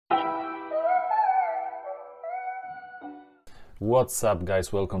What's up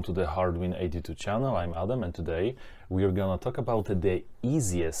guys, welcome to the Hardwin82 channel. I'm Adam and today we are gonna talk about the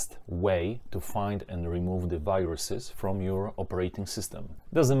easiest way to find and remove the viruses from your operating system.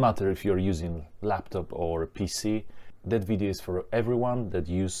 Doesn't matter if you're using laptop or PC, that video is for everyone that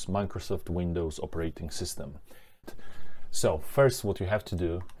use Microsoft Windows operating system. So first what you have to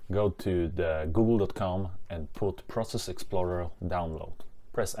do, go to the google.com and put Process Explorer download.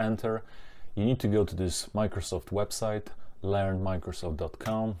 Press enter. You need to go to this Microsoft website,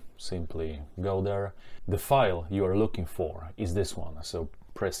 learnmicrosoft.com, simply go there. The file you are looking for is this one, so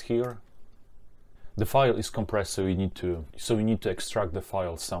press here. The file is compressed, so you need to extract the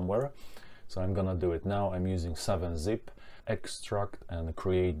file somewhere. So I'm gonna do it now. I'm using 7-zip, extract and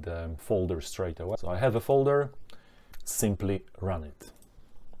create the folder straight away. So I have a folder, simply run it.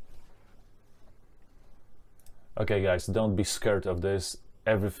 Okay guys, don't be scared of this.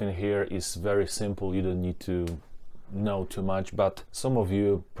 Everything here is very simple. You don't need to know too much, but some of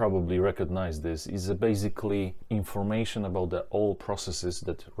you probably recognize this. Is basically information about the all processes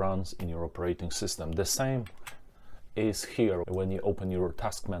that runs in your operating system. The same is here when you open your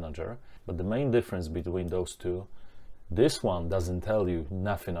task manager, but the main difference between those two, this one doesn't tell you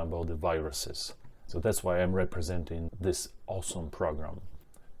nothing about the viruses. So that's why I'm representing this awesome program.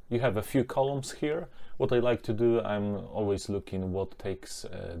 You have a few columns here. What I like to do, I'm always looking what takes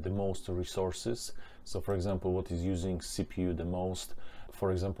the most resources. So for example, what is using CPU the most.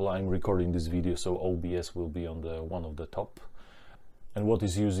 For example, I'm recording this video, so OBS will be on the one of the top. And what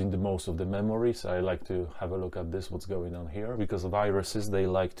is using the most of the memories, I like to have a look at this, what's going on here, because viruses, they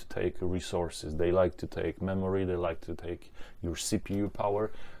like to take resources, they like to take memory, they like to take your CPU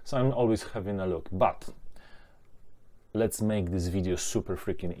power. So I'm always having a look, but let's make this video super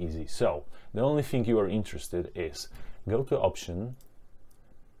freaking easy. So the only thing you are interested is go to option,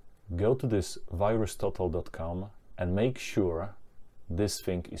 go to this virustotal.com and make sure this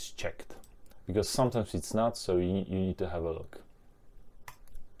thing is checked, because sometimes it's not, so you need to have a look.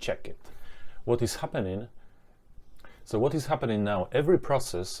 Check it. What is happening? So what is happening now, every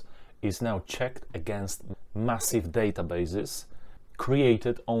process is now checked against massive databases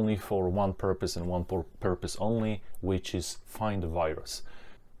created only for one purpose and one purpose only, which is find a virus.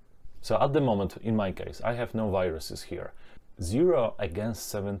 So at the moment, in my case, I have no viruses here. 0 against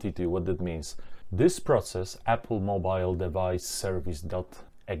 72, what that means? This process, Apple Mobile Device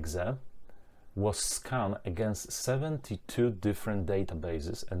Service.exe, was scanned against 72 different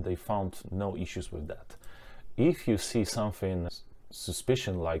databases and they found no issues with that. If you see something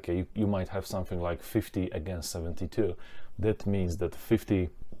suspicion, like you might have something like 50 against 72, that means that 50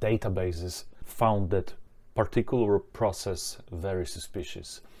 databases found that particular process very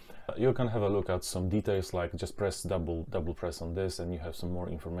suspicious. You can have a look at some details, like just press double press on this and you have some more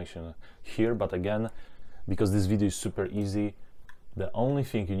information here. But again, because this video is super easy, the only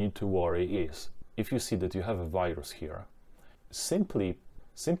thing you need to worry is if you see that you have a virus here, simply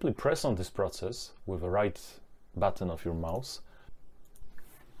press on this process with the right button of your mouse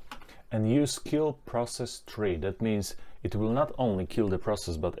and use kill process tree. That means it will not only kill the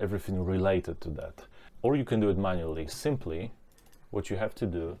process but everything related to that. Or you can do it manually. Simply what you have to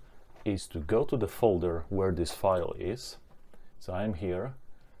do is to go to the folder where this file is. So I'm here.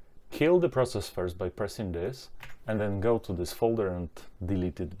 Kill the process first by pressing this and then go to this folder and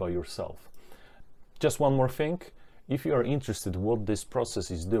delete it by yourself. Just one more thing, if you are interested what this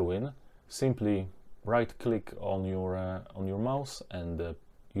process is doing, simply right click on your mouse and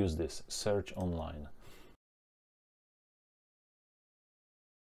use this search online.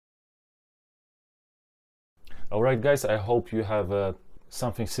 Alright guys, I hope you have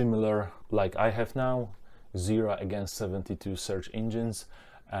something similar like I have now, 0 against 72 search engines.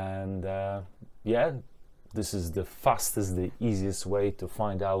 And yeah, this is the fastest, the easiest way to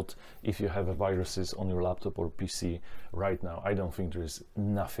find out if you have viruses on your laptop or PC right now. I don't think there is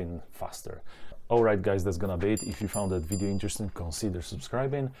nothing faster. Alright guys, that's gonna be it. If you found that video interesting, consider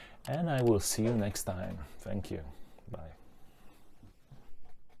subscribing and I will see you next time. Thank you. Bye.